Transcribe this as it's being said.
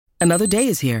Another day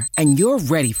is here, and you're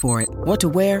ready for it. What to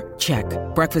wear? Check.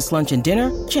 Breakfast, lunch, and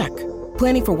dinner? Check.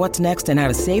 Planning for what's next and how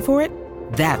to save for it?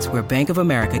 That's where Bank of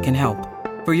America can help.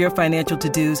 For your financial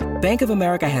to-dos, Bank of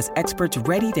America has experts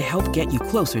ready to help get you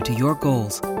closer to your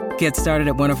goals. Get started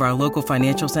at one of our local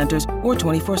financial centers or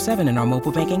 24/7 in our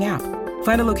mobile banking app.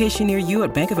 Find a location near you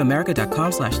at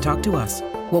bankofamerica.com/talktous.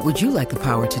 What would you like the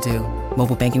power to do?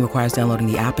 Mobile banking requires downloading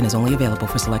the app and is only available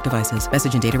for select devices.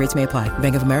 Message and data rates may apply.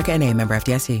 Bank of America N.A., member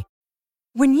FDIC.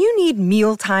 When you need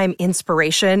mealtime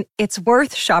inspiration, it's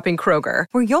worth shopping Kroger,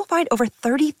 where you'll find over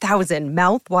 30,000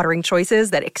 mouth-watering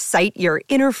choices that excite your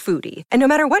inner foodie. And no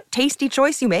matter what tasty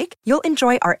choice you make, you'll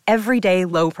enjoy our everyday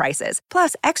low prices,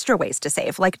 plus extra ways to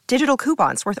save, like digital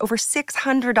coupons worth over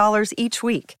 $600 each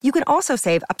week. You can also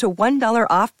save up to $1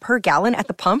 off per gallon at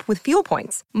the pump with fuel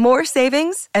points. More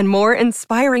savings and more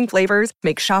inspiring flavors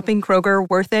make shopping Kroger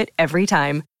worth it every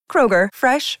time. Kroger,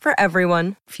 fresh for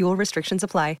everyone. Fuel restrictions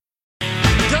apply.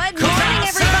 Good morning,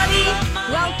 everybody.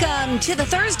 Welcome to the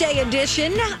Thursday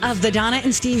edition of the Donna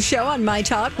and Steve Show on My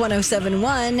Talk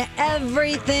 107.1.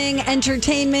 Everything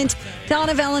Entertainment.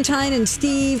 Donna Valentine and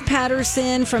Steve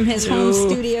Patterson from his home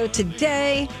studio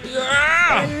today.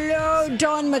 Yeah. Hello,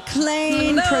 Dawn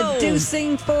McClain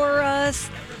producing for us.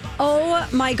 Oh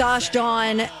my gosh,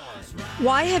 Dawn.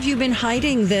 Why have you been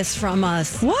hiding this from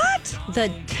us? What? The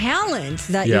talent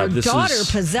that your daughter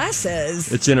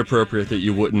possesses. It's inappropriate that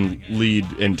you wouldn't lead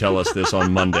and tell us this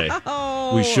on Monday.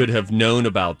 We should have known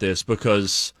about this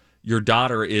because your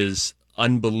daughter is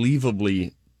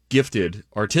unbelievably gifted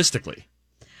artistically.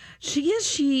 She is.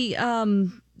 She's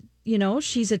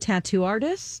a tattoo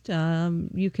artist.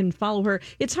 You can follow her.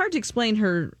 It's hard to explain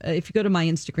her. If you go to my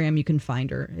Instagram, you can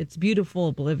find her. It's Beautiful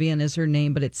Oblivion is her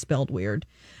name, but it's spelled weird.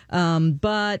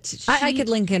 But I could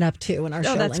link it up too in our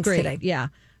show that's links great. today. Yeah.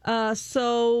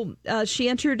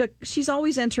 She's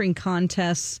always entering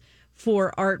contests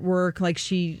for artwork. Like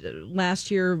she last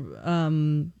year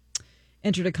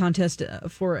entered a contest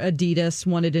for Adidas,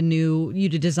 wanted you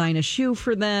to design a shoe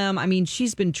for them. I mean,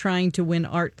 she's been trying to win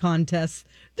art contests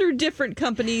through different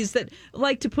companies that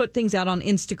like to put things out on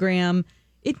Instagram.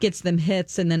 It gets them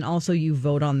hits, and then also you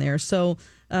vote on there. So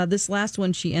this last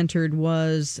one she entered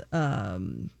was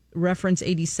Reference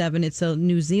 87. It's a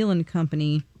New Zealand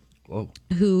company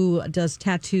who does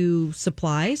tattoo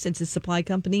supplies. It's a supply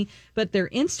company, but their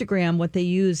Instagram, what they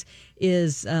use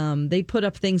is they put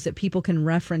up things that people can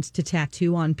reference to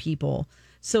tattoo on people.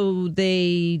 So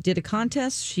they did a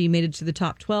contest. She made it to the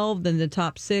top 12, then the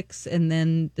top 6, and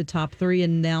then the top 3,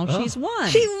 and now she's won.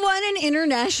 She won an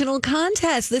international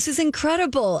contest. This is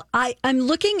incredible. I'm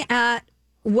looking at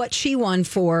what she won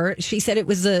for. She said it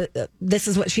was this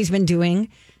is what she's been doing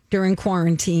during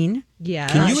quarantine. Yeah.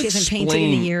 Can you she hasn't painted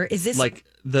in a year. Is this like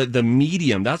the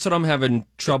medium? That's what I'm having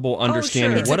trouble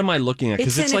understanding. Sure. What am I looking at?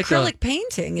 Because it's like acrylic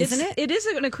painting, isn't it? It is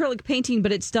an acrylic painting,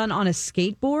 but it's done on a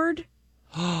skateboard.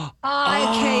 Okay,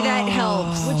 that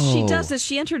helps. What she does is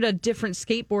she entered a different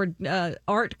skateboard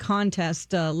art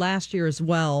contest last year as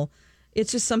well.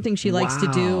 It's just something she likes to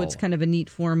do. It's kind of a neat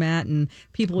format, and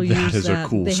people use that.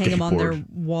 Cool they hang them on their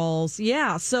skateboard. walls.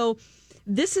 Yeah, so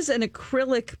this is an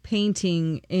acrylic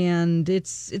painting, and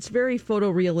it's very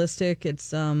photorealistic.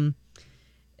 It's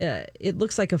it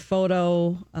looks like a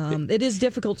photo. It is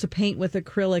difficult to paint with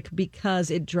acrylic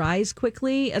because it dries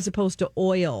quickly as opposed to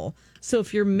oil. So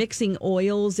if you're mixing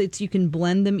oils, you can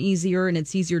blend them easier, and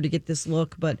it's easier to get this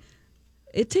look. But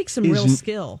it takes some real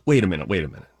skill. Wait a minute.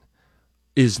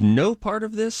 Is no part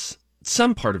of this?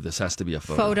 Some part of this has to be a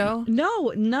photo.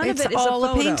 No, none of it is all a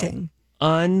photo. painting.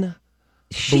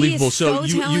 She Unbelievable. is so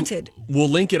talented. We'll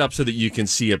link it up so that you can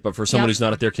see it. But for someone who's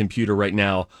not at their computer right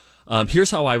now,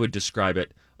 here's how I would describe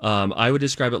it. I would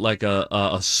describe it like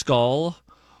a skull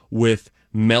with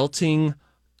melting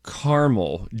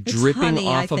caramel dripping honey,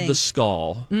 off of the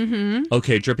skull. Mm-hmm.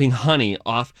 Okay, dripping honey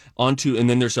off onto, and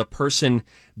then there's a person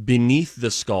beneath the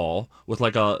skull with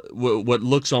like what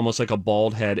looks almost like a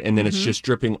bald head, and then it's just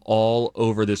dripping all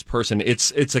over this person.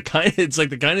 It's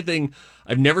like the kind of thing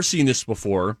I've never seen this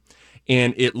before,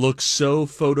 and it looks so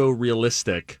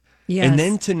photorealistic. Yes. And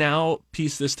then to now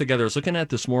piece this together, I was looking at it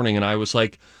this morning, and I was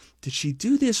like, did she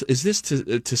do this? Is this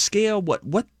to scale?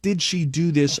 What did she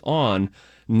do this on?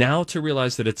 Now to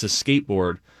realize that it's a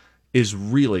skateboard is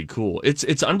really cool.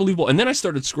 It's unbelievable. And then I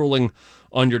started scrolling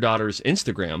on your daughter's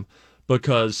Instagram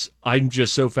because I'm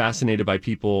just so fascinated by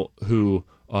people who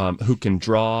can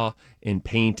draw and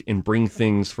paint and bring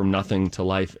things from nothing to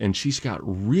life. And she's got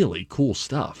really cool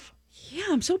stuff. Yeah,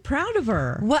 I'm so proud of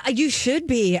her. Well, you should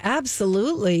be.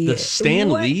 Absolutely. The Stan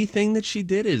Lee thing that she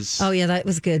did is that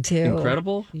was good too.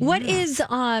 Incredible. Yeah.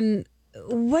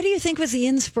 What do you think was the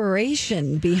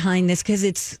inspiration behind this? Because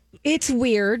it's It's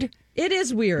weird. It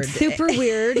is weird. Super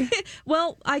weird.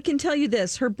 Well, I can tell you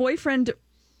this. Her boyfriend,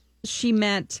 she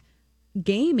met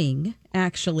gaming,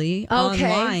 actually,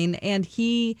 online, and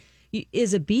he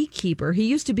is a beekeeper. He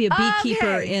used to be a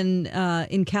beekeeper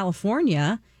in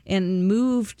California and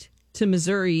moved to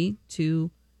Missouri to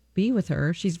be with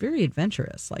her. She's very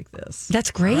adventurous like this.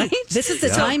 That's great. Right? This is the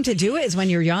time to do it, is when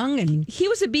you're young. And he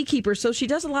was a beekeeper, so she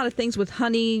does a lot of things with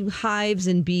honey, hives,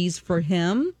 and bees for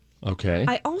him. Okay.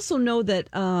 I also know that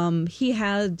he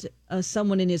had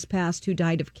someone in his past who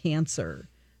died of cancer.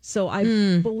 So I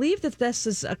believe that this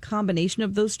is a combination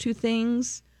of those two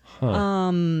things.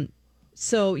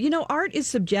 So, art is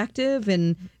subjective.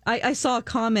 And I saw a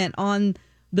comment on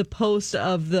the post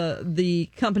of the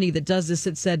company that does this.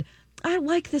 It said, I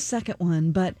like the second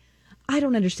one, but I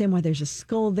don't understand why there's a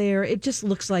skull there. It just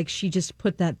looks like she just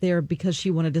put that there because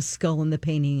she wanted a skull in the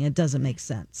painting. It doesn't make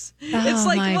sense. It's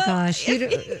like, my gosh.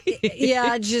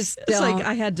 Just it's don't. like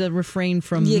I had to refrain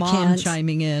from You mom can't.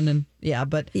 chiming in. And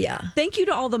thank you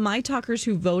to all the My Talkers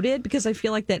who voted, because I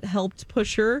feel like that helped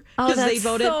push her. Oh, they that's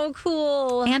voted. so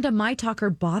cool. And a My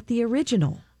Talker bought the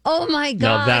original. Oh, my gosh.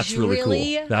 Now that's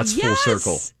really cool. That's full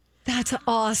circle. That's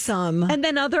awesome. And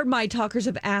then other My Talkers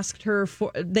have asked her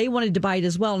they wanted to buy it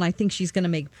as well, and I think she's going to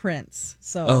make prints.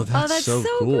 So that's so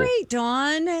cool. great,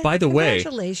 Dawn. By the way,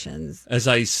 congratulations. As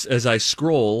I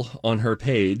scroll on her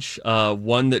page,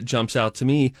 one that jumps out to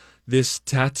me, this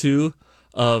tattoo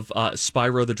of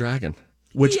Spyro the Dragon,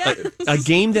 which a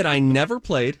game that I never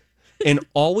played and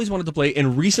always wanted to play,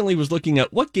 and recently was looking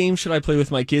at what game should I play with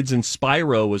my kids, and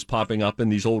Spyro was popping up in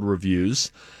these old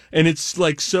reviews, and it's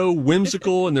like so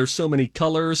whimsical, and there's so many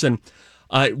colors, and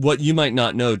what you might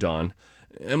not know, Dawn.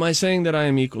 Am I saying that I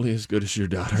am equally as good as your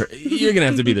daughter? You're going to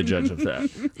have to be the judge of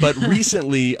that. But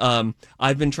recently,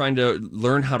 I've been trying to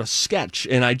learn how to sketch,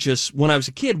 and when I was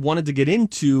a kid, wanted to get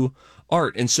into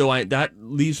art, and so that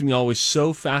leaves me always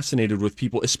so fascinated with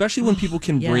people, especially when people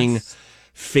can bring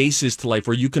faces to life,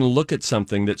 where you can look at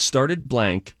something that started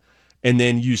blank and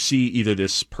then you see either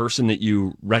this person that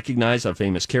you recognize, a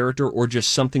famous character, or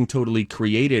just something totally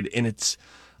created, and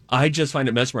I just find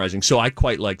it mesmerizing. So I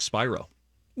quite like Spyro.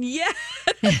 Yeah.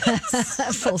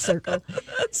 Full circle.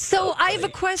 So I have a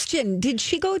question. Did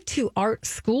she go to art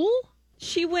school?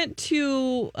 She went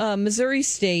to Missouri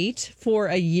State for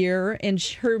a year, and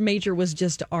her major was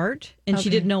just art, and she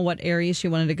didn't know what area she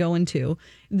wanted to go into.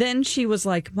 Then she was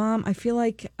like, Mom, I feel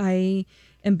like I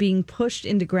am being pushed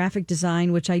into graphic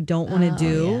design, which I don't want to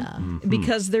do,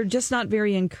 because they're just not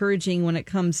very encouraging when it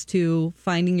comes to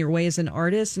finding your way as an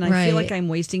artist, and I feel like I'm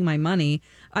wasting my money.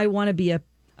 I want to be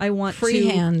I want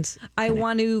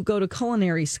to go to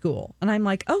culinary school. And I'm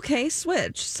like, okay,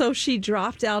 switch. So she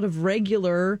dropped out of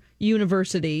regular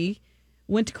university,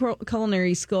 went to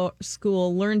culinary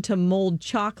school, learned to mold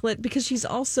chocolate, because she's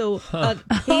also a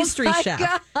pastry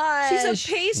chef. Gosh. She's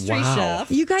a pastry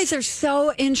chef. You guys are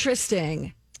so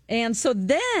interesting. And so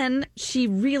then she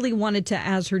really wanted to,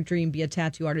 as her dream, be a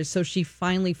tattoo artist. So she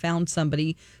finally found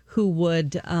somebody who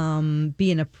would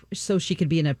so she could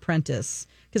be an apprentice,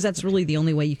 because that's really the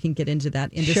only way you can get into that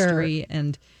industry. Sure.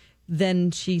 And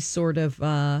then she sort of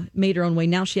made her own way.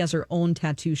 Now she has her own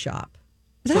tattoo shop.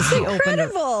 That's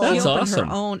incredible. That's she opened awesome.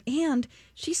 her own, and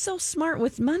she's so smart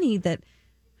with money that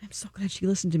I'm so glad she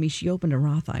listened to me. She opened a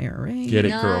Roth IRA. Get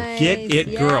it, girl. Get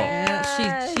it, girl.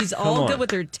 Yeah, she's all good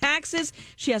with her taxes.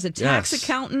 She has a tax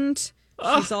accountant.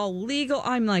 She's all legal.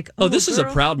 I'm like, this is a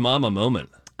proud mama moment.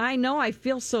 I know. I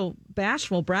feel so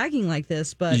bashful bragging like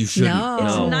this, but you shouldn't.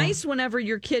 It's No. nice whenever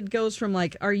your kid goes from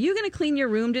like, "Are you going to clean your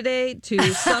room today?"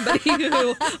 to somebody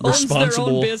who owns their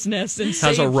own business and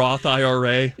has a Roth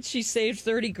IRA. She saved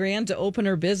 $30,000 to open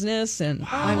her business, and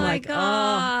I'm my like,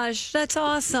 gosh, that's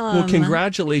awesome. Well,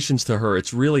 congratulations to her.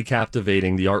 It's really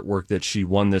captivating, the artwork that she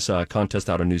won this contest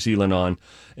out of New Zealand on.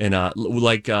 And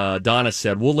like Donna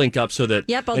said, we'll link up so that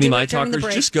any My Talkers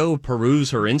just go peruse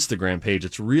her Instagram page.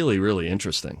 It's really, really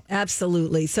interesting.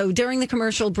 Absolutely. So during the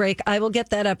commercial break, I will get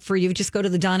that up for you. Just go to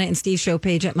the Donna and Steve show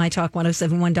page at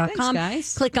mytalk1071.com. Thanks,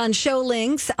 guys. Click on show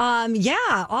links.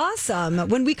 Awesome.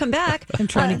 When we come back, I'm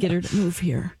trying to get her to move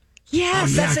here.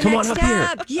 Yes, that's the come next on up here.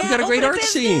 step. Yeah, We've got a great open art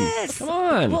scene. business. Come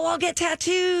on. We'll all get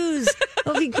tattoos.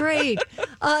 That'll be great.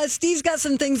 Steve's got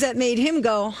some things that made him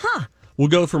go, huh? We'll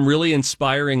go from really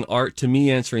inspiring art to me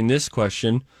answering this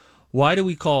question. Why do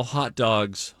we call hot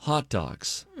dogs hot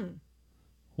dogs?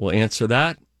 We'll answer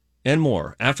that and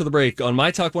more after the break on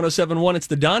My Talk 107.1. It's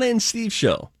the Donna and Steve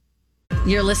Show.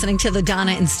 You're listening to the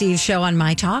Donna and Steve Show on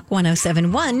My Talk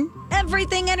 107.1.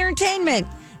 Everything Entertainment.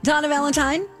 Donna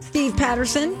Valentine, Steve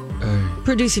Patterson,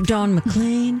 producer Dawn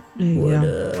McLean.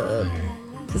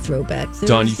 The Throwback Thursday.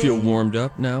 Dawn, you feel warmed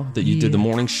up now that you did the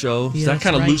morning show? Does that that's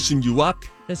kind of right. loosen you up?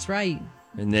 That's right.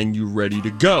 And then you're ready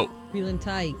to go. Feeling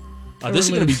tight. This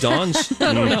is going to be Dawn's.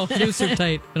 I don't know. Loose or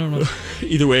tight. I don't know.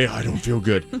 Either way, I don't feel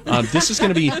good. This is going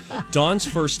to be Dawn's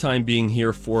first time being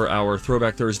here for our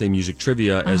Throwback Thursday music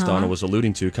trivia, as Donna was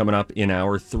alluding to, coming up in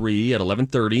hour 3 at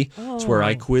 11:30. It's where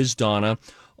I quiz Donna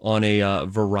on a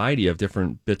variety of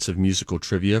different bits of musical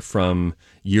trivia from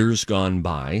years gone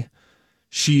by.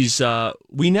 She's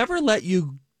we never let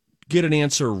you get an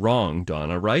answer wrong,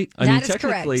 Donna, right? That is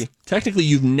correct. Technically,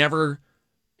 you've never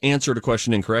answered a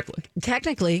question incorrectly.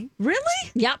 Technically. Really?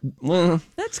 Yep. Well,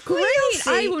 That's great.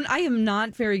 see. I am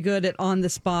not very good at on the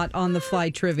spot, on the fly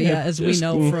trivia, as we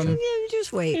know from. Yeah,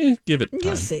 just wait. give it time.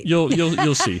 You'll see.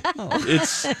 You'll see.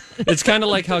 It's kind of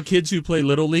like how kids who play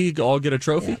Little League all get a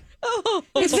trophy.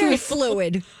 It's very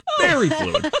fluid. Very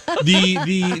fluid.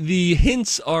 The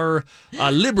hints are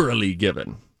liberally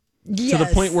given. Yes. To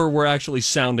the point where we're actually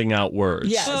sounding out words.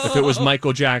 Yes. If it was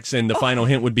Michael Jackson, the final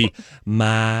hint would be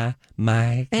my.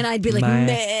 And I'd be like, my.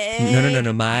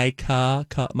 No. My car.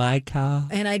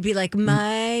 And I'd be like,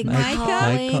 Michael.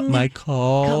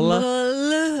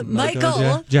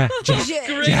 Jack.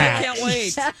 I can't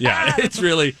wait. Yeah, it's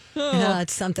really. Yeah,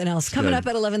 it's something else. Coming Good. up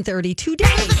at 11:30 today.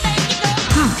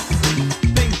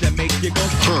 Things that make you go,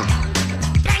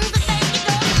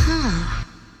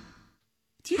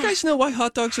 Do you guys know why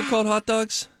hot dogs are called hot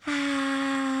dogs?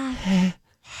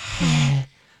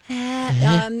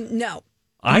 No.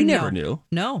 I never knew.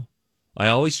 No. I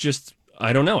always just,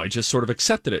 I don't know. I just sort of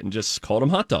accepted it and just called them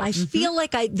hot dogs. I feel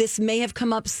like this may have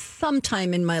come up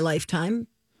sometime in my lifetime,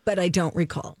 but I don't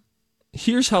recall.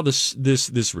 Here's how this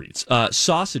reads.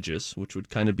 Sausages, which would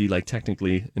kind of be like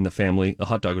technically in the family, a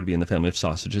hot dog would be in the family of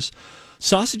sausages.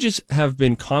 Sausages have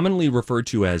been commonly referred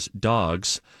to as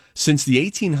dogs since the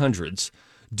 1800s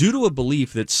due to a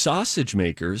belief that sausage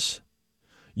makers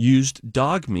used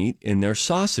dog meat in their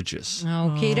sausages.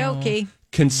 Okie dokie.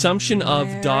 Consumption of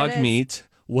There dog it is. meat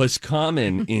was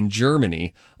common in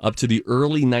Germany up to the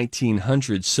early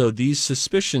 1900s, so these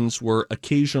suspicions were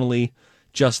occasionally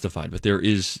justified, but there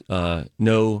is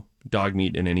no dog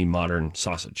meat in any modern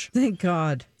sausage. Thank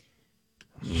God.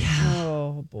 Yeah.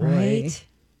 Oh, boy. Right?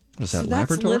 Was that So that's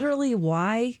Labrador? literally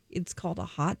why it's called a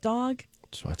hot dog?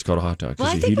 That's why it's called a hot dog. Well,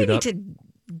 I you think heat we it need up. to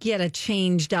get a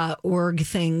change.org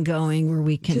thing going where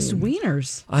we can. Just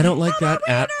wieners. I don't like that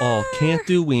at all. Can't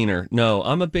do wiener. No,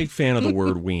 I'm a big fan of the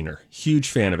word wiener. Huge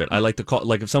fan of it. I like to call,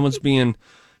 like if someone's being,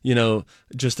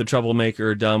 just a troublemaker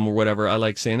or dumb or whatever, I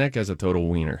like saying that guy's a total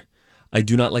wiener. I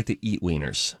do not like to eat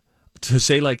wieners. To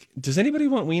say like, does anybody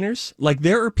want wieners? Like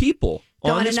there are people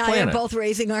on Dawn this and I planet. are both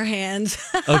raising our hands.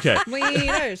 Okay.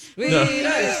 Wieners.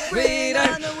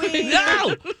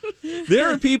 No! There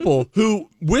are people who,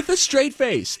 with a straight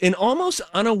face and almost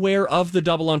unaware of the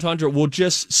double entendre, will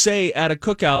just say at a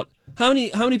cookout, "How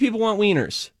many people want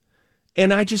wieners?"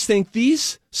 And I just think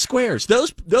these squares,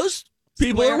 those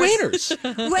people are wieners.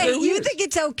 Wait, you think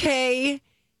it's okay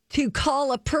to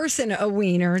call a person a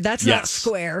wiener? That's not Yes.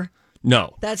 square.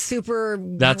 No, That's super.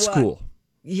 that's what? cool.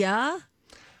 Yeah.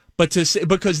 But to say,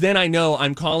 because then I know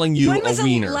I'm calling you When a was the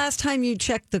wiener. last time you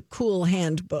checked the Cool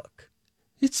Handbook?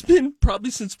 It's been probably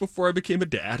since before I became a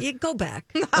dad. You go back.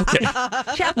 Okay.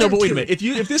 Chapter No, but wait a 2. minute.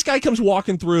 If this guy comes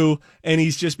walking through and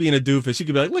he's just being a doofus, you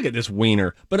could be like, "Look at this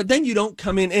wiener." But then you don't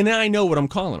come in, and I know what I'm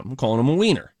calling him. I'm calling him a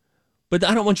wiener. But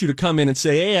I don't want you to come in and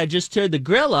say, "Hey, I just turned the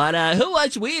grill on. Who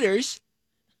wants wieners?"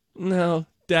 No,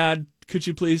 Dad, could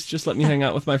you please just let me hang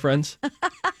out with my friends?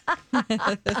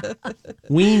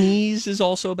 Weenies is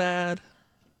also bad.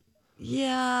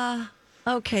 Yeah.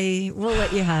 Okay. We'll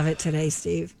let you have it today,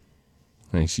 Steve.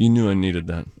 Thanks. You knew I needed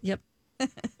that. Yep.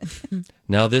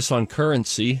 Now, this on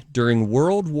currency. During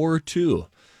World War II,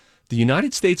 the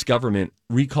United States government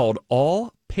recalled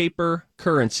all paper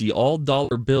currency, all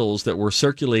dollar bills that were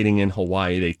circulating in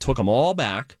Hawaii. They took them all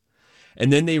back,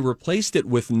 and then they replaced it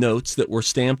with notes that were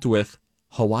stamped with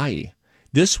Hawaii.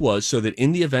 This was so that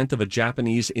in the event of a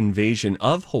Japanese invasion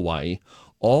of Hawaii,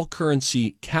 all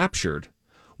currency captured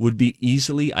would be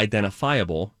easily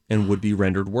identifiable and would be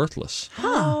rendered worthless.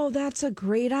 Oh, that's a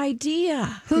great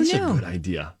idea. Who That's knew? a good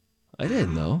idea. I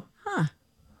didn't know.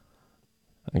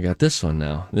 I got this one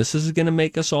now. This is going to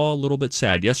make us all a little bit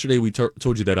sad. Yesterday we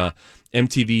told you that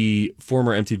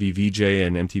former MTV VJ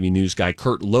and MTV News guy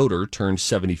Kurt Loder turned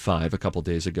 75 a couple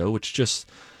days ago, which it's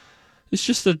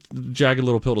just a jagged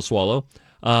little pill to swallow.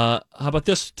 How about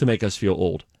this to make us feel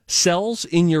old? Cells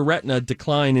in your retina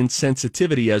decline in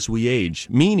sensitivity as we age,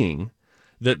 meaning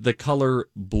that the color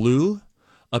blue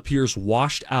appears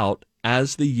washed out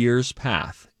as the years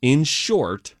pass. In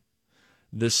short,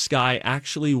 the sky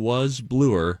actually was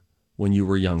bluer when you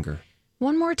were younger?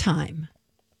 One more time.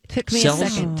 It took me Cells? a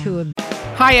second to...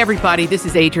 Hi, everybody. This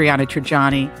is Adriana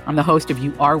Trajani. I'm the host of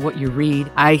You Are What You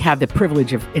Read. I have the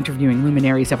privilege of interviewing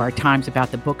luminaries of our times about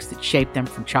the books that shaped them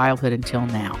from childhood until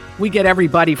now. We get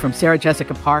everybody from Sarah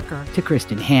Jessica Parker to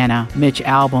Kristen Hanna, Mitch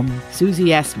Albom, Susie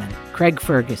Essman, Craig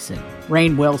Ferguson,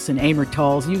 Rainn Wilson, Amor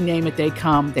Tolls, you name it, they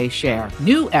come, they share.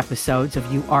 New episodes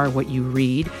of You Are What You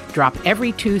Read drop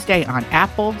every Tuesday on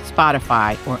Apple,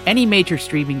 Spotify, or any major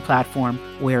streaming platform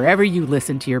wherever you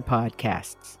listen to your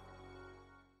podcasts.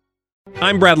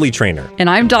 I'm Bradley Trainer. And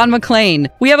I'm Don McClain.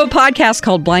 We have a podcast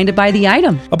called Blinded by the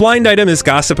Item. A blind item is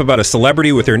gossip about a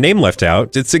celebrity with their name left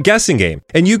out. It's a guessing game,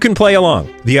 and you can play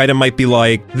along. The item might be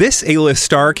like, this A-list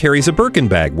star carries a Birkin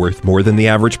bag worth more than the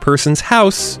average person's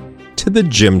house to the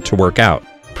gym to work out.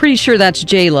 Pretty sure that's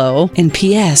J-Lo. And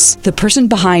P.S. the person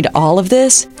behind all of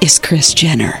this is Kris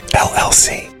Jenner,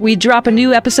 LLC. We drop a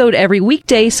new episode every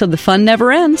weekday so the fun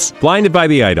never ends. Blinded by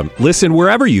the Item. Listen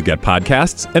wherever you get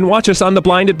podcasts and watch us on the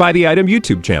Blinded by the Item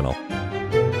YouTube channel.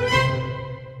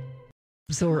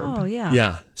 Absorb. Oh, yeah.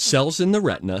 Yeah. Cells in the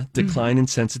retina decline in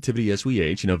sensitivity as we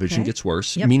age. Vision gets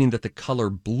worse, meaning that the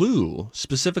color blue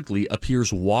specifically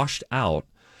appears washed out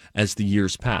as the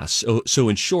years pass. So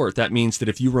in short, that means that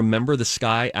if you remember the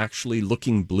sky actually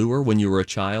looking bluer when you were a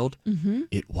child,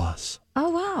 it was. Oh,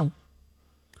 wow.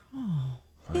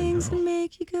 Things that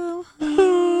make you go.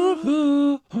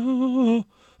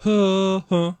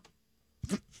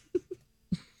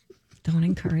 Don't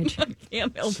encourage him.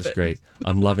 Can't help This is great.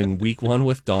 I'm loving week 1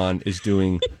 with Dawn is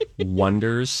doing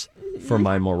wonders for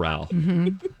my morale,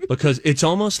 because it's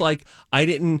almost like I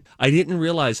didn't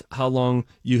realize how long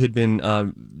you had been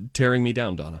tearing me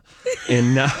down, Donna,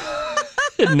 and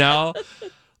now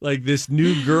like this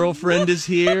new girlfriend is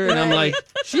here, and I'm like,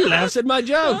 she laughs at my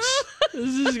jokes.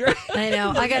 This is great. I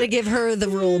know. I got to give her the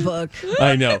rule book.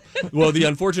 I know. Well, the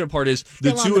unfortunate part is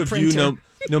the Still on two the of you printer.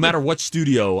 no matter what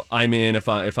studio I'm in, if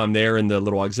I'm there in the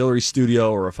little auxiliary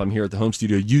studio or if I'm here at the home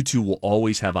studio, you two will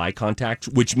always have eye contact,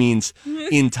 which means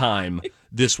in time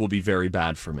this will be very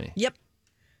bad for me. Yep.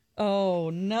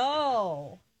 Oh,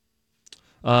 no.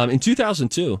 In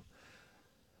 2002,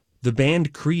 the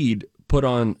band Creed put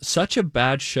on such a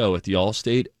bad show at the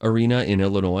Allstate Arena in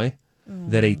Illinois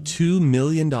that a $2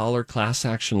 million class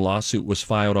action lawsuit was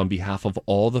filed on behalf of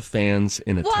all the fans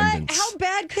in attendance. How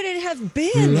bad could it have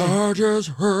been? I just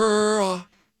heard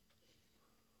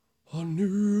a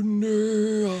new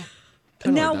name.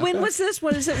 Now, when was this?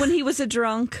 What is it? When he was a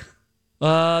drunk?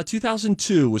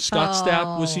 2002. Was Scott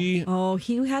Stapp, was he? Oh,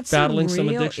 he had some battling real some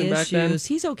addiction issues. back then?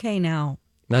 He's okay now.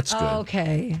 That's good.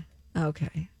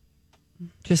 Okay.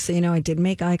 Just so you know, I did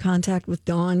make eye contact with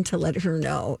Dawn to let her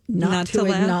know not to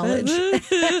laugh. acknowledge.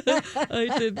 I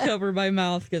did cover my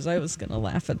mouth because I was going to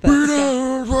laugh at that.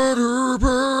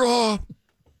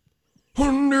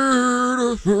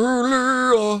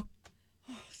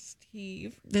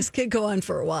 Steve. This could go on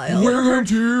for a while.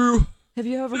 Have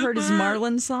you ever heard his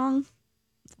Marlin song?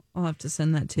 I'll have to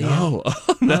send that to you. No.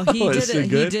 Oh, no. Well, Is it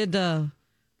good?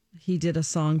 He did a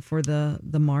song for the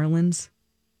Marlins.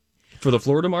 For the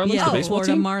Florida Marlins, Yeah, the baseball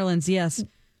Florida team? Marlins, yes.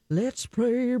 Let's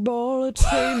play ball, it's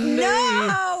play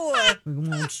No! We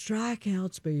want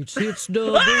strikeout speeds, it's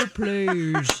double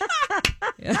plays.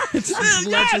 Yeah, it's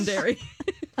legendary.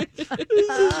 This is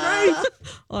right.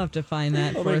 I'll have to find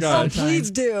that Oh for my us gosh. sometime.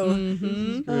 Please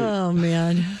do. Oh,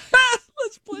 man.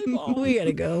 Let's play ball. We got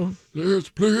to go. Let's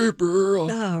play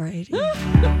ball. All right.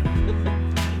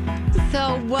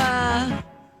 So,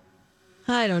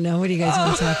 I don't know. What do you guys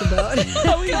want to talk about? We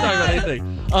can talk about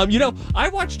anything. I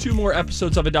watched 2 more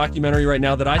episodes of a documentary right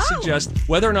now that I suggest,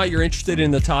 whether or not you're interested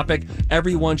in the topic,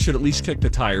 everyone should at least kick the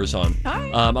tires on.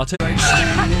 I'll tell you.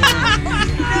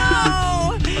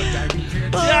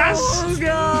 Yes! Oh,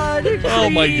 God. Oh,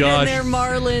 my Creed gosh. And their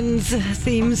Marlins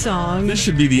theme song. This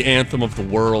should be the anthem of the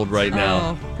world right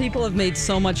now. Oh, people have made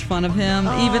so much fun of him,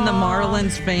 even the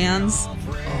Marlins fans.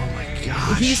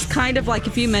 Gosh. He's kind of like,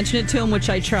 if you mention it to him, which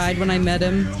I tried when I met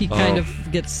him, he kind of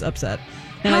gets upset.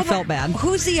 And I felt bad.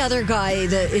 Who's the other guy?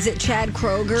 Is it Chad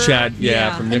Kroeger? Chad,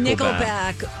 Yeah. from And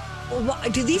Nickelback.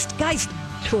 Nickelback. Do these guys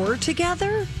tour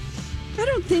together? I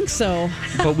don't think so.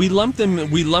 But we lump them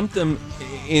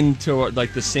into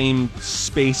like the same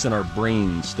space in our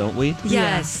brains, don't we?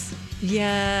 Yes.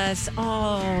 Yes.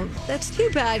 Oh, that's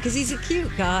too bad because he's a cute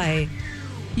guy.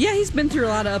 Yeah, he's been through a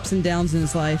lot of ups and downs in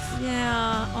his life.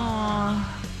 Yeah.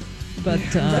 Aw. But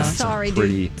The Sorry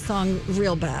pretty. Dude song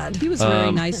real bad. he was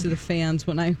very nice to the fans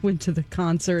when I went to the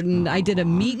concert. And I did a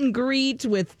meet and greet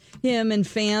with him and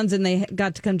fans, and they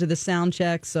got to come to the sound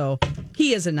check. So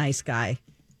he is a nice guy.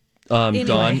 Anyway.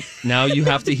 Dawn, now you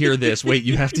have to hear this. Wait,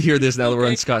 you have to hear this now that we're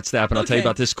on Scott Stapp, and I'll tell you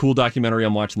about this cool documentary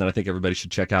I'm watching that I think everybody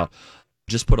should check out.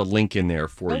 Just put a link in there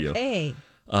for you. Okay.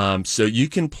 So you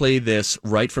can play this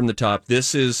right from the top.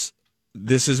 This is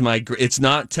my. It's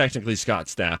not technically Scott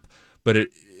Stapp, but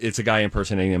it's a guy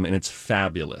impersonating him, and it's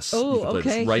fabulous. Oh, You can play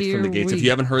this okay, right from the gates. here If you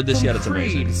haven't heard this yet, it's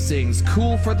amazing. Creed sings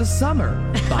 "Cool for the Summer"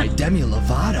 by Demi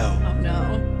Lovato. Oh,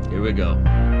 no. Here we go.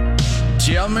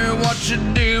 Tell me what you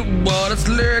do, but it's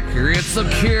liquor, it's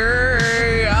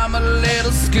okay. I'm a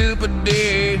little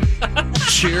scoopity.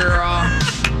 Cheer on.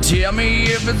 Tell me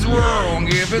if it's wrong,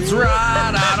 if it's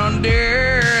right, I don't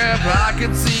dare. If I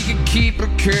could see you keep a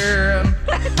care.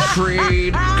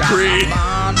 Creed, got my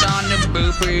bond on your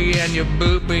boopy, and your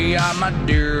boopy on my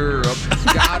dear.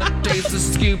 Got a taste of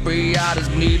Scoopy, I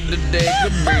just need to take a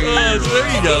beer. So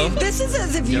there you go. This is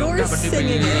as if you're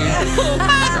singing it.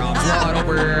 Fly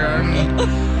over,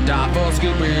 die for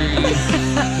Scoopy.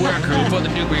 We're cool for the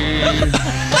doobie.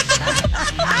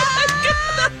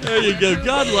 There you go.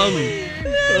 God love me.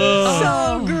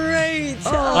 So great.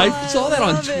 I saw that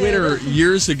on Twitter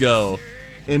years ago,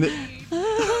 and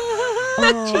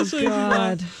Oh,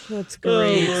 God. That's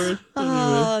great.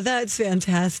 Oh, that's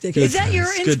fantastic. Good Is that your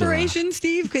times. Good to inspiration,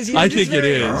 Steve? Because I think it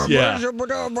is. Yeah.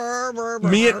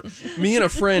 Me and a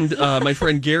friend, my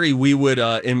friend Gary, we would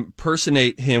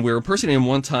impersonate him. We were impersonating him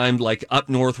one time, like up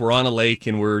north. We're on a lake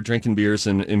and we're drinking beers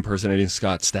and impersonating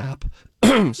Scott Stapp.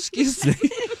 Excuse me.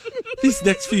 These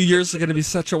next few years are going to be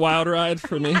such a wild ride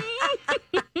for me.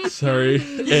 Sorry.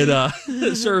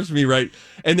 It serves me right.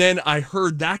 And then I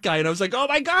heard that guy and I was like, oh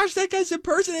my gosh, that guy's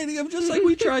impersonating him just like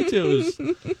we tried to. It was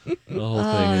the whole thing.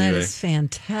 That Anyway. is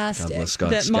fantastic. God bless Scott.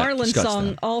 That Marlon Scott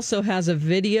song Stapp. also has a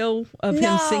video of him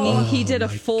No. singing. He did a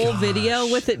my full video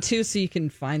gosh. with it too, so you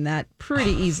can find that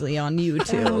pretty easily on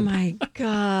YouTube. Oh my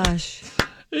gosh.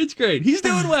 It's great. He's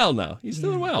doing well now. He's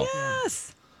doing well.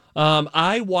 Yes.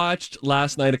 I watched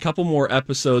last night a couple more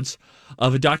episodes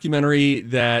of a documentary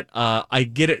that I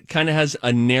get it kind of has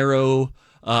a narrow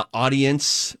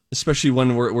audience, especially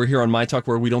when we're here on My Talk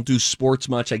where we don't do sports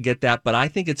much. I get that, but I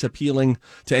think it's appealing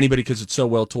to anybody because it's so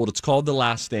well told. It's called The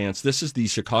Last Dance. This is the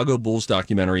Chicago Bulls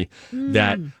documentary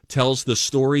that tells the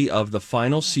story of the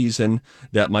final season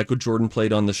that Michael Jordan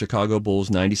played on the Chicago Bulls,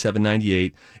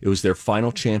 97-98. It was their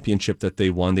final championship that they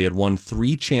won. They had won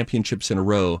 3 championships in a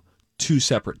row, 2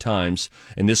 separate times,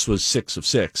 and this was 6 of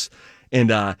 6.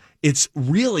 And it's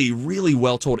really, really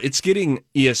well told. It's getting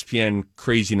ESPN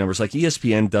crazy numbers. Like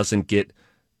ESPN doesn't get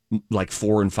like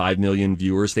 4 and 5 million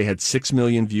viewers. They had 6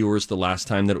 million viewers the last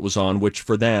time that it was on, which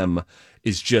for them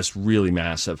is just really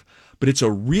massive. But it's a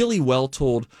really well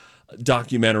told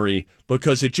documentary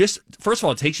because it just, first of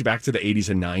all, it takes you back to the 80s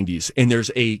and 90s, and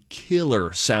there's a killer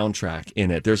soundtrack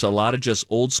in it. There's a lot of just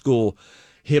old school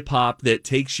hip hop that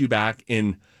takes you back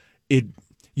in it.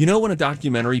 You know when a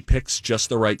documentary picks just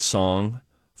the right song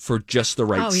for just the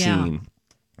right scene?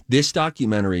 This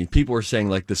documentary, people are saying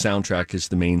like the soundtrack is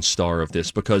the main star of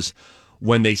this because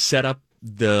when they set up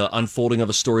the unfolding of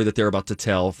a story that they're about to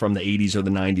tell from the 80s or the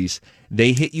 90s,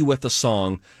 they hit you with a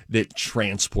song that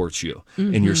transports you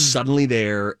and you're suddenly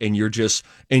there and you're just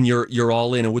and you're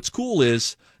all in. And what's cool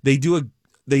is they do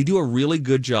a really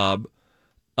good job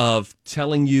of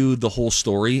telling you the whole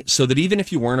story so that even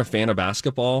if you weren't a fan of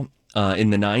basketball in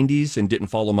the 90s and didn't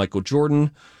follow Michael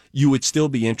Jordan, you would still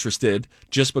be interested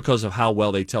just because of how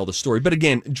well they tell the story. But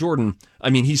again, Jordan, I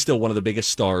mean, he's still one of the biggest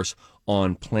stars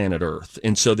on planet Earth.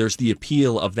 And so there's the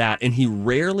appeal of that. And he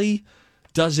rarely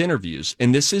does interviews.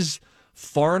 And this is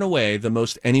far and away the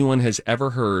most anyone has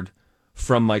ever heard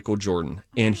from Michael Jordan.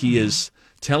 And he is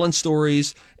telling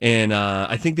stories. And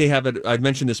I think they have it. I've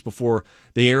mentioned this before.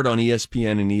 They aired on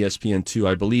ESPN and ESPN2.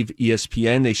 I believe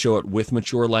ESPN, they show it with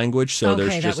mature language. So Okay,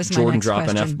 there's that was just my Jordan next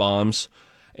dropping question. F-bombs.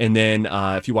 And then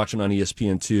if you watch it on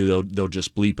ESPN2, they'll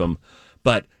just bleep them.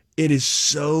 But it is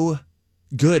so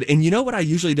good. And you know what I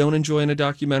usually don't enjoy in a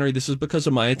documentary? This is because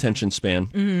of my attention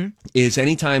span. Is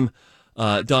anytime,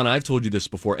 Don, I've told you this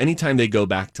before, anytime they go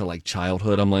back to like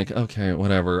childhood, I'm like, okay,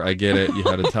 whatever. I get it. You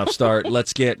had a tough start.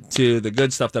 Let's get to the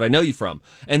good stuff that I know you from.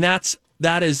 And that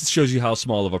shows you how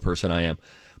small of a person I am.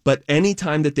 But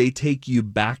anytime that they take you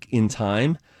back in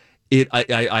time,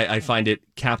 I find it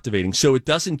captivating. So it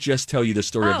doesn't just tell you the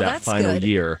story of that that's final good.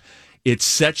 year. It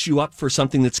sets you up for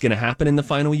something that's going to happen in the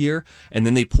final year, and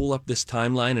then they pull up this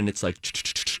timeline, and it's like,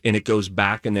 and it goes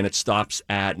back, and then it stops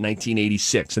at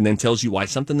 1986, and then tells you why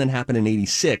something that happened in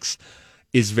 86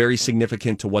 is very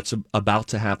significant to what's about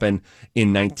to happen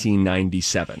in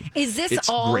 1997. Is this It's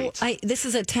all? great. This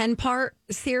is a 10-part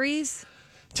series?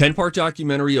 10-part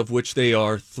documentary, of which they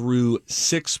are through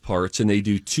 6 parts, and they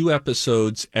do 2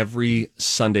 episodes every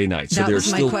Sunday night. So that there's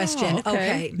was my still question.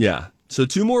 Okay. Yeah. So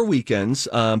 2 more weekends,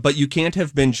 but you can't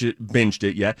have binged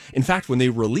it yet. In fact, when they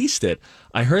released it,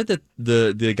 I heard that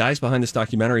the guys behind this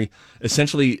documentary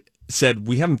essentially said,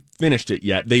 we haven't finished it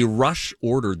yet. They rush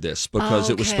ordered this because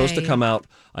it was supposed to come out,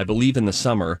 I believe, in the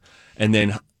summer. And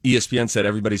then ESPN said,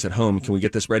 everybody's at home. Can we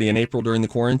get this ready in April during the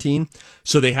quarantine?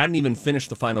 So they hadn't even finished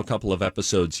the final couple of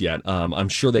episodes yet. I'm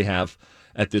sure they have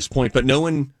at this point. But no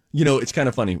one, it's kind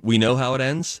of funny. We know how it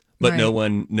ends, but no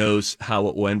one knows how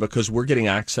it will end because we're getting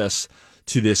access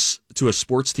to a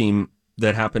sports team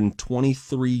that happened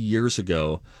 23 years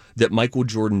ago that Michael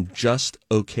Jordan just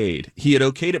okayed. He had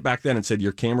okayed it back then and said,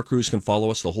 your camera crews can follow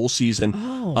us the whole season.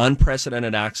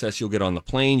 Unprecedented access. You'll get on the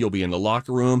plane. You'll be in the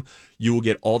locker room. You will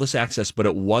get all this access. But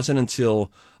it wasn't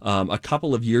until a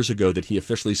couple of years ago that he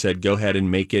officially said, go ahead and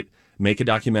make a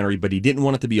documentary. But he didn't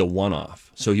want it to be a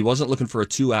one-off. So he wasn't looking for a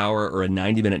 2-hour or a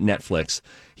 90-minute Netflix.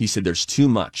 He said, there's too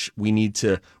much. We need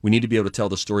to be able to tell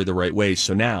the story the right way.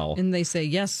 So now... And they say,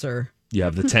 yes, sir. You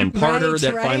have the 10-parter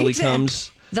that finally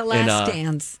comes. The Last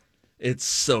Dance. It's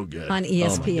so good. On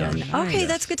ESPN. Oh okay,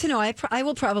 that's good to know. I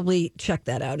will probably check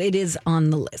that out. It is on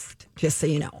the list, just so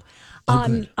you know.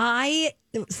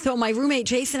 So my roommate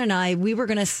Jason and I, we were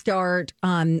going to start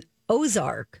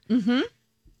Ozark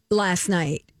last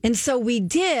night. And so we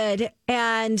did.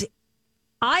 And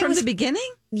From the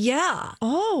beginning? Yeah.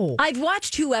 Oh. I'd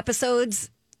watched 2 episodes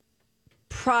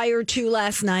prior to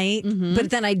last night,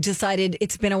 but then I decided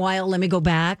it's been a while. Let me go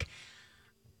back.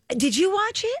 Did you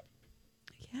watch it?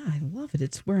 Yeah, I love it.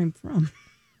 It's where I'm from.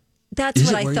 That's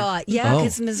what I thought. Yeah,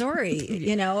 because Missouri,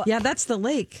 Yeah, that's the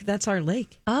lake. That's our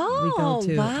lake. Oh, we go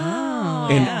to. wow.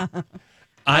 Oh, yeah.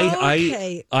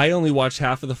 I only watched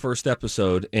half of the first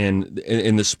episode, and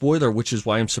in the spoiler, which is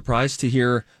why I'm surprised to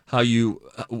hear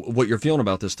what you're feeling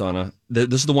about this, Donna.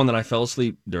 This is the one that I fell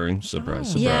asleep during.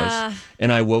 Surprise. Yeah.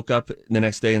 And I woke up the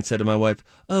next day and said to my wife,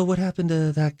 "Oh, what happened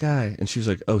to that guy?" And she was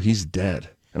like, "Oh, he's dead."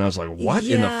 And I was like, "What?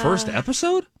 In the first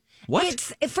episode?"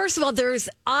 What? First of all,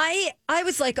 I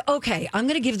was like, okay, I'm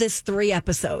going to give this 3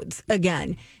 episodes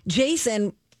again.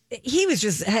 Jason, he was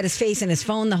just had his face in his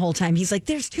phone the whole time. He's like,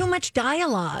 there's too much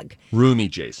dialogue. Roomy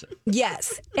Jason.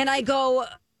 Yes. And I go,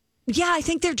 yeah, I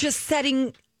think they're just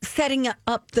setting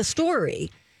up the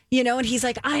story, and he's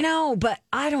like, I know, but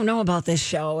I don't know about this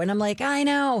show. And I'm like, I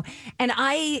know. And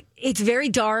it's very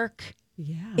dark.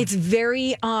 Yeah. It's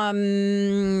very,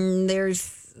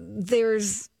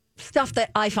 there's stuff that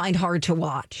I find hard to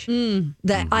watch.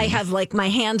 That I have like my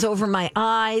hands over my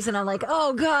eyes and I'm like,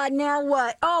 oh God, now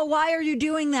what? Oh, why are you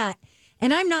doing that?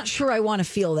 And I'm not sure I want to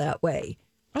feel that way.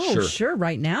 Oh, sure,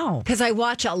 right now. Because I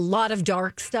watch a lot of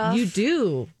dark stuff. You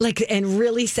do. And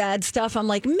really sad stuff. I'm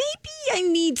like, maybe I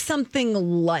need something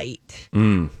light.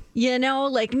 Maybe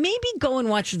go and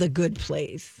watch The Good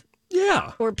Place.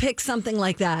 Yeah. Or pick something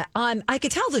like that. I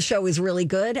could tell the show is really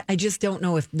good. I just don't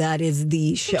know if that is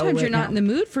the show. Sometimes you're not in the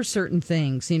mood for certain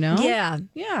things, Yeah.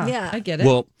 Yeah. I get it.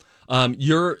 Well,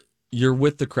 you're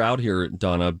with the crowd here,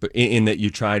 Donna, in that you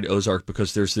tried Ozark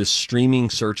because there's this streaming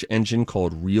search engine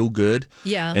called Real Good.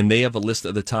 Yeah. And they have a list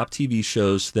of the top TV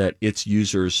shows that its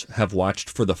users have watched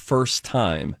for the first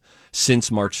time since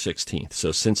March 16th.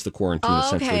 So since the quarantine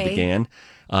essentially began.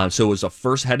 So it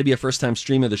was had to be a first-time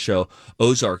stream of the show.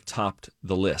 Ozark topped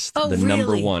the list,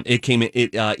 number 1.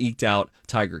 It eked out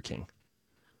Tiger King.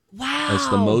 Wow. It's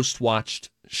the most watched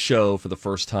show for the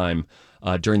first time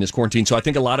during this quarantine. So I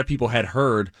think a lot of people had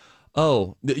heard,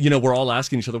 we're all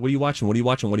asking each other, what are you watching? What are you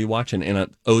watching? What are you watching?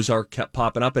 And Ozark kept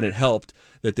popping up, and it helped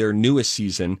that their newest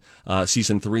season,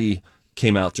 season 3,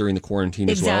 came out during the quarantine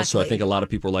as well. So I think a lot of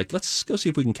people were like, let's go see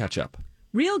if we can catch up.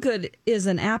 Real Good is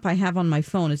an app I have on my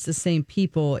phone. It's the same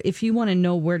people. If you want to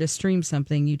know where to stream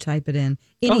something, you type it in.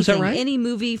 Anything, is that right? Any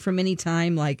movie from any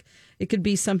time, like it could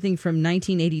be something from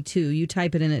 1982. You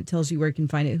type it in, it tells you where you can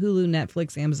find it. Hulu,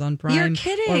 Netflix, Amazon Prime. You're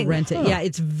kidding. Or rent it. Yeah,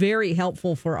 it's very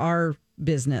helpful for our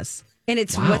business. And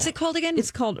it's, what's it called again?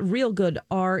 It's called Real Good,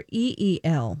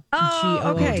 REEL. Oh,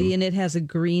 okay. And it has a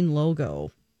green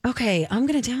logo. Okay, I'm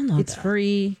going to download It's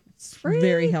free. It's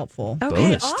very helpful. Okay,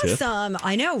 bonus awesome. Tip.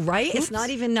 I know, right? Oops. It's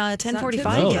not even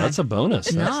 10:45 No, yet. that's a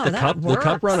bonus. No, That's the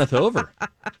cup runneth over.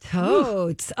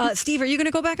 Totes. Steve, are you going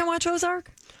to go back and watch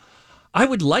Ozark? I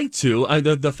would like to.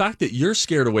 The fact that you're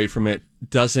scared away from it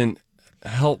doesn't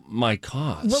help my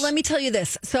cause. Well, let me tell you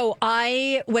this. So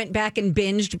I went back and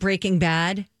binged Breaking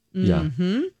Bad. Yeah.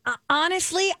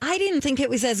 Honestly, I didn't think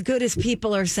it was as good as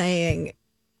people are saying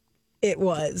it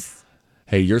was.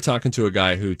 Hey, you're talking to a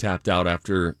guy who tapped out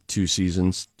after 2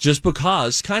 seasons just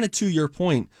because, kind of to your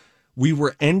point, we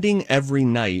were ending every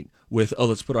night with,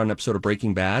 let's put on an episode of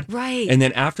Breaking Bad. Right. And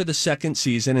then after the second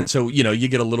season, and so, you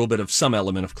get a little bit of some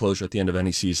element of closure at the end of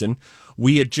any season,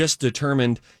 we had just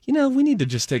determined, we need to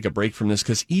just take a break from this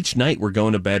because each night we're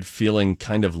going to bed feeling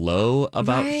kind of low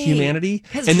about humanity.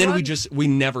 And then we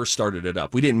never started it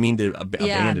up. We didn't mean to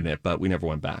abandon it, but we never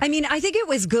went back. I mean, I think it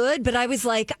was good, but I was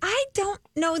like, I don't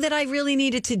know that I really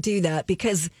needed to do that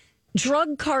because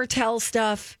drug cartel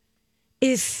stuff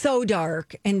is so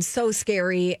dark and so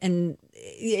scary, and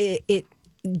it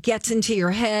gets into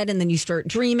your head, and then you start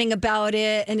dreaming about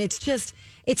it, and it's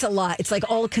a lot. It's like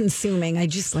all consuming. I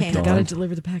just can't. You got to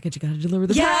deliver the package. You got to deliver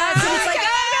the package.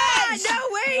 Yes, it's like, no,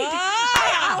 wait.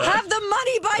 I'll have the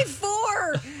money by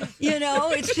 4.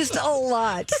 It's just a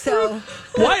lot. So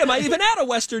why am I even at a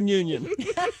Western Union?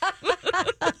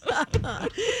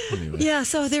 Anyway. Yeah,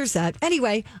 so there's that.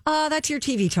 Anyway, that's your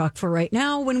TV talk for right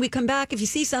now. When we come back, if you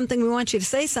see something, we want you to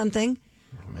say something.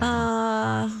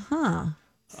 I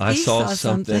saw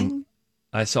something.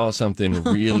 I saw something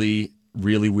really,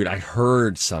 really weird. I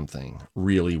heard something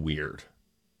really weird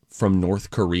from North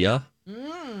Korea.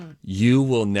 You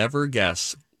will never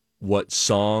guess what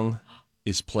song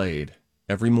is played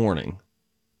every morning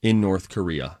in North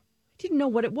Korea. I didn't know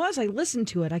what it was. I listened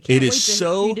to it. I can't wait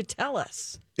for you to tell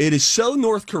us. It is so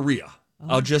North Korea.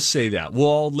 I'll just say that. We'll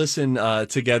all listen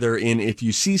together in If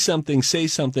You See Something, Say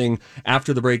Something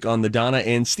after the break on the Donna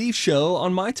and Steve Show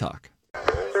on My Talk.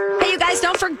 Hey, you guys,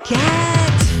 don't forget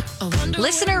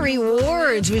listener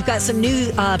rewards. We've got some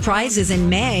new prizes in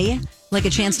May, like a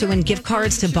chance to win gift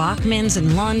cards to Bachman's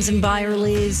and Lund's and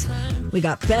Byerly's. We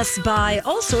got Best Buy,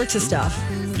 all sorts of stuff.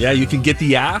 Yeah, you can get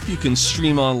the app. You can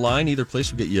stream online. Either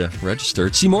place will get you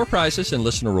registered. See more prizes and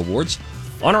listener rewards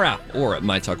on our app or at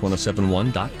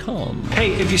mytalk1071.com.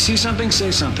 Hey, if you see something, say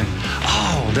something.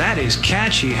 Oh, that is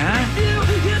catchy, huh?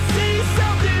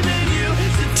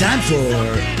 Time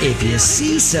for If You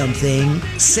See Something,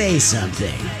 Say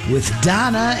Something with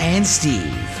Donna and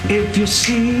Steve. If you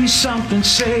see something,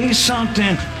 say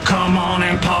something. Come on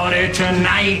and party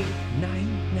tonight.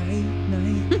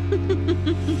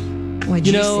 What'd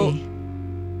you see?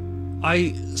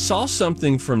 I saw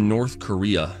something from North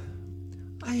Korea.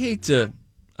 I hate to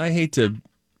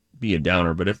be a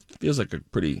downer, but it feels like a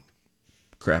pretty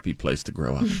crappy place to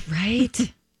grow up.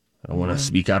 Right? I don't want to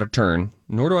speak out of turn,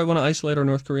 nor do I want to isolate our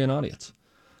North Korean audience.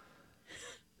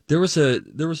 There was a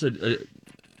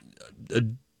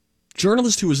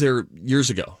journalist who was there years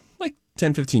ago, like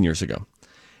 10, 15 years ago,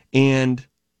 and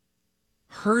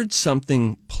heard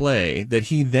something play that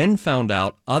he then found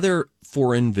out other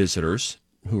foreign visitors,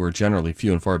 who are generally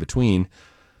few and far between,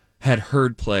 had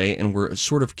heard play and were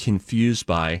sort of confused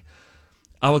by.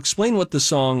 I'll explain what the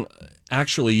song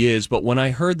actually is, but when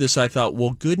I heard this, I thought,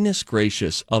 well, goodness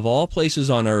gracious, of all places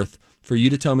on earth, for you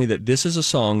to tell me that this is a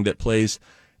song that plays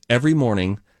every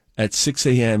morning at 6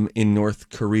 a.m. in North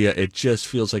Korea, it just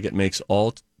feels like it makes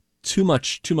all too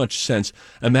much sense.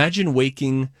 Imagine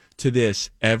waking to this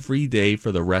every day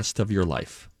for the rest of your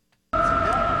life.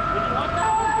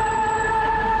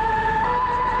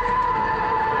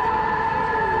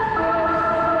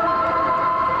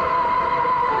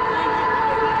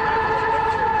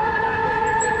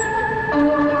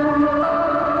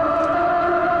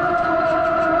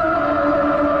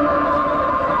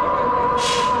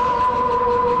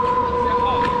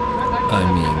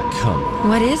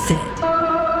 What is it?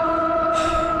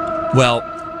 Well,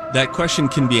 that question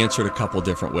can be answered a couple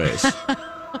different ways.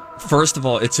 First of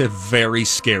all, it's a very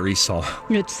scary song.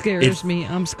 It scares me.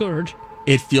 I'm scared.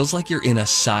 It feels like you're in a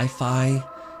sci-fi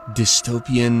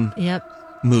dystopian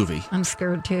movie. I'm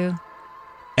scared too.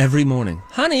 Every morning,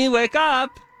 honey, wake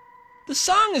up. The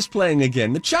song is playing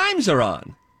again. The chimes are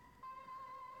on.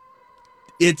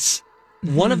 It's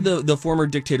one of the former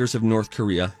dictators of North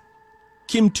Korea,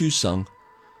 Kim Il-sung,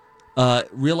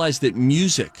 realized that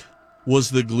music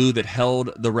was the glue that held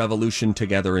the revolution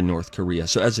together in North Korea.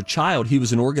 So as a child, he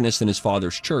was an organist in his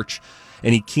father's church,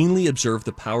 and he keenly observed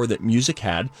the power that music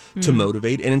had to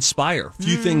motivate and inspire.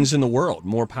 Few things in the world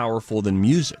more powerful than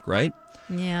music, right?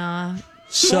 Yeah.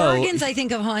 So organs, I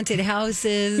think of haunted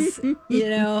houses,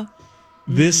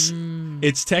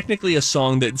 It's technically a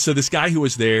song that, so this guy who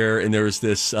was there, and there was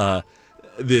this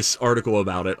article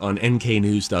about it on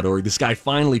nknews.org. This guy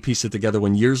finally pieced it together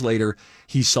when years later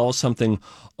he saw something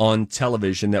on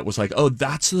television that was like, oh,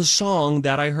 that's the song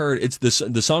that I heard. It's this.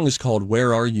 The song is called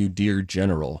 "Where Are You, Dear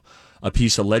General," a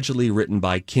piece allegedly written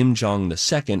by Kim Jong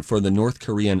II for the North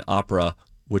Korean opera,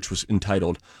 which was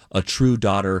entitled "A True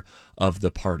Daughter of the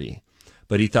Party."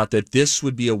 but he thought that this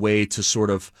would be a way to sort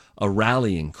of a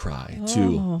rallying cry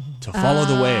to follow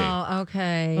the way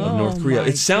okay. of North Korea.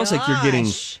 It sounds like you're getting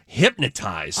gosh.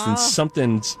 hypnotized and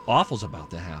something awful's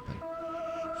about to happen.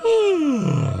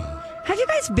 Have you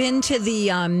guys been to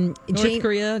the North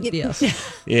Korea? Yes.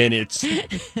 And it's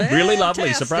really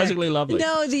lovely, surprisingly lovely.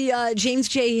 No, the James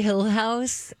J. Hill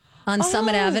House on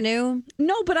Summit Avenue.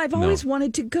 No, but I've always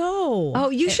wanted to go. Oh,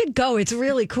 you should go. It's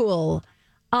really cool.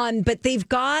 But they've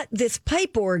got this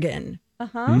pipe organ,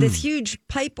 this huge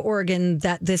pipe organ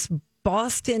that this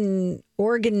Boston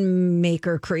organ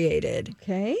maker created.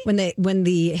 Okay. When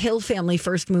the Hill family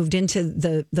first moved into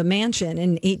the mansion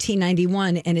in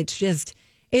 1891, and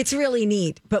it's really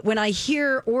neat. But when I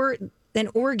hear an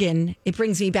organ, it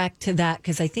brings me back to that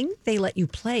because I think they let you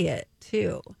play it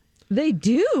too. They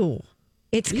do.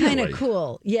 It's kind of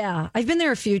cool. Yeah, I've been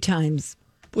there a few times.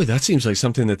 Boy, that seems like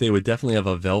something that they would definitely have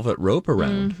a velvet rope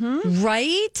around.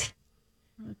 Right?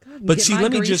 But see,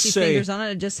 let me just say, fingers on it.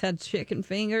 I just had chicken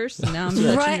fingers. And now I'm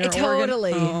touching Right, your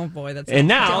totally. organ. Oh boy, that's and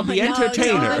now the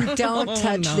entertainer. Don't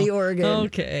touch the organ.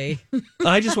 Okay.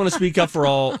 I just want to speak up for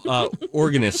all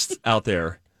organists out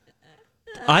there.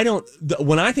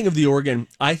 When I think of the organ,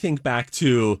 I think back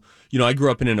to, I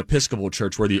grew up in an Episcopal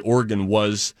church where the organ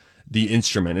was the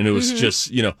instrument, and it was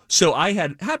just, so I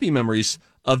had happy memories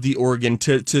of the organ.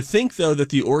 To think, though, that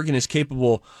the organ is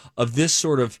capable of this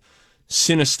sort of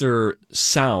sinister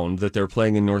sound that they're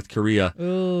playing in North Korea,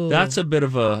 that's a bit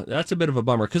of a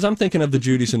bummer, because I'm thinking of the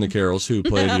Judies and the Carols who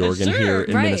play the organ here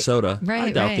in Minnesota.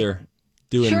 Right, out there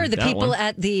doing the that people one.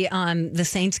 at the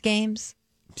Saints games.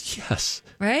 Yes.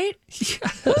 Right?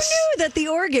 Yes. Who knew that the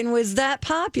organ was that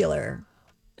popular?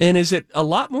 And is it a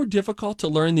lot more difficult to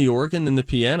learn the organ than the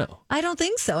piano? I don't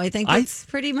think so. I think it's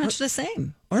pretty much the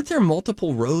same. Aren't there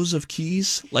multiple rows of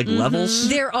keys, like levels?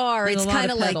 There are. There's It's a lot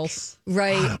kind of of like pedals.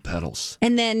 right. A lot of pedals.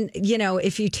 And then,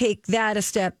 if you take that a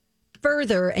step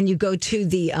further and you go to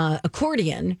the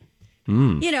accordion,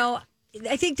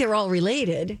 I think they're all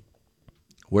related.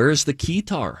 Where is the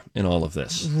keytar in all of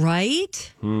this?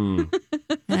 Right?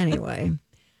 Anyway.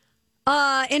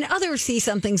 In other See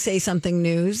Something, Say Something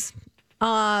news,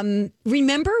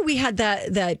 remember we had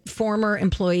that former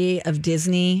employee of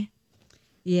Disney?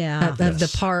 Yeah. Of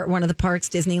the one of the parks,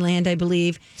 Disneyland, I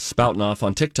believe. Spouting off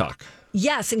on TikTok.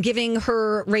 Yes, and giving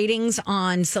her ratings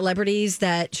on celebrities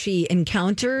that she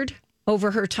encountered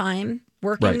over her time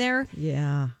working there.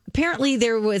 Yeah. Apparently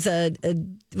there was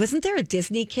wasn't there a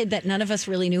Disney kid that none of us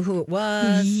really knew who it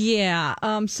was? Yeah.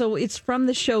 So it's from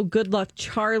the show Good Luck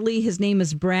Charlie. His name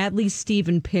is Bradley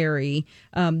Stephen Perry.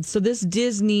 So this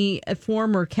Disney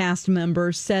former cast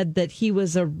member said that he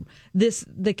was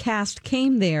the cast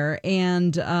came there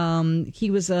and he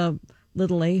was a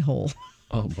little a-hole.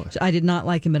 Oh boy. I did not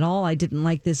like him at all. I didn't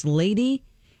like this lady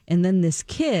and then this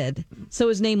kid. So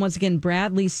his name once again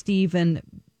Bradley Stephen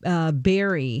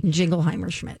Barry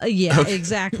Jingleheimer Schmidt. Yeah,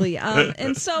 exactly.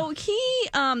 And so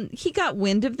he got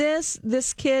wind of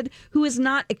this kid who is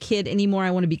not a kid anymore.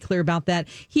 I want to be clear about that.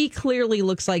 He clearly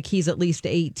looks like he's at least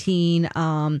 18.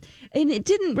 And it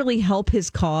didn't really help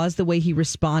his cause the way he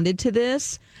responded to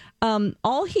this.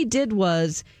 All he did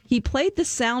was he played the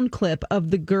sound clip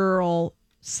of the girl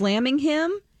slamming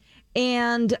him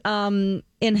and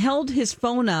held his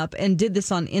phone up and did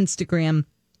this on Instagram.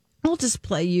 I'll just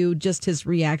play you just his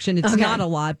reaction. It's not a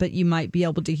lot, but you might be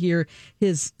able to hear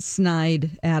his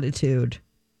snide attitude.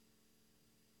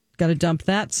 Got to dump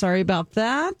that. Sorry about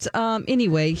that.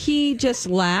 Anyway, he just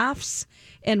laughs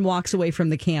and walks away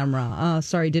from the camera.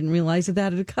 Sorry, didn't realize that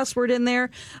had a cuss word in there.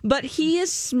 But he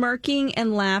is smirking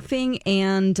and laughing,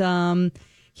 and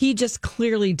he just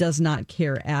clearly does not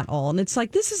care at all. And it's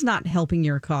like, this is not helping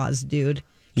your cause, dude.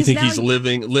 You think he's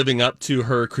living up to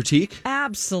her critique?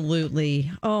 Absolutely.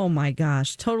 Oh my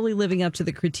gosh. Totally living up to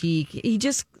the critique. He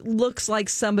just looks like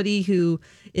somebody who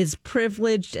is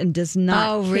privileged and does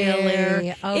not care.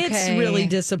 Really? Okay. It's really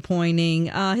disappointing.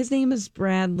 His name is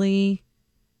Bradley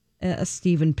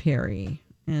Stephen Perry.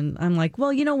 And I'm like,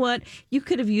 well, you know what? You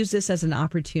could have used this as an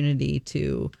opportunity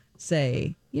to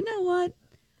say, you know what?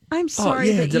 I'm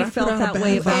sorry that you felt that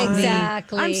way about me.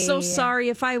 Exactly. I'm so sorry.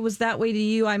 If I was that way to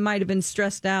you, I might have been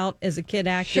stressed out as a kid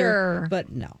actor. Sure.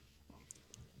 But no.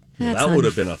 Well, that would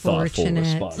have been a thoughtful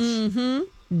response.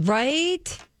 Mm-hmm.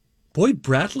 Right? Boy,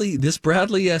 Bradley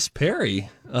S. Perry,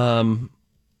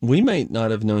 we might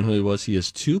not have known who he was. He has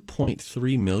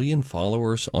 2.3 million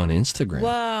followers on Instagram.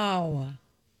 Wow.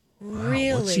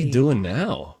 Really? What's he doing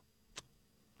now?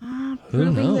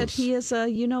 Proving that he is a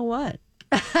you know what.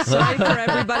 Sorry for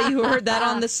everybody who heard that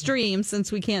on the stream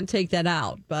since we can't take that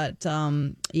out. But,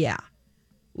 yeah.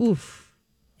 Oof.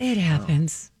 It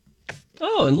happens.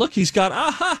 Oh, and look, he's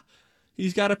got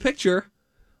he's got a picture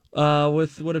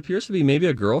with what appears to be maybe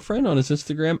a girlfriend on his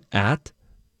Instagram at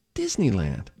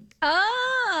Disneyland.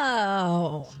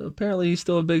 Oh. So apparently he's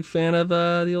still a big fan of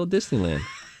the old Disneyland.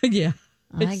 Yeah.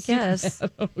 I guess.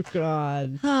 Oh,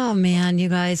 God. Oh, man, you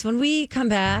guys. When we come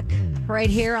back right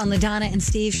here on the Donna and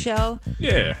Steve show.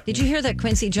 Yeah. Did you hear that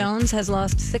Quincy Jones has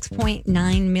lost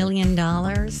 $6.9 million?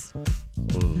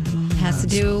 Has to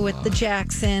do with the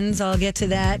Jacksons. I'll get to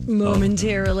that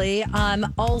momentarily.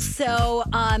 Also,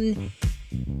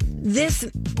 this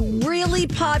really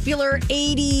popular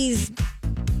 80s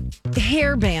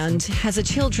hair band has a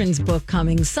children's book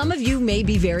coming. Some of you may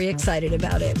be very excited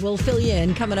about it. We'll fill you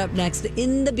in coming up next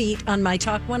in The Beat on My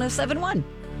Talk 1071.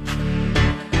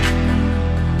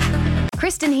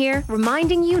 Kristen here,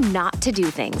 reminding you not to do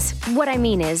things. What I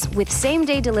mean is, with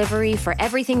same-day delivery for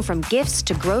everything from gifts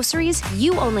to groceries,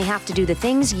 you only have to do the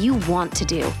things you want to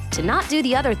do. To not do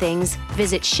the other things,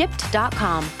 visit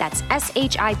Shipt.com. That's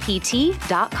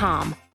SHIPT.com.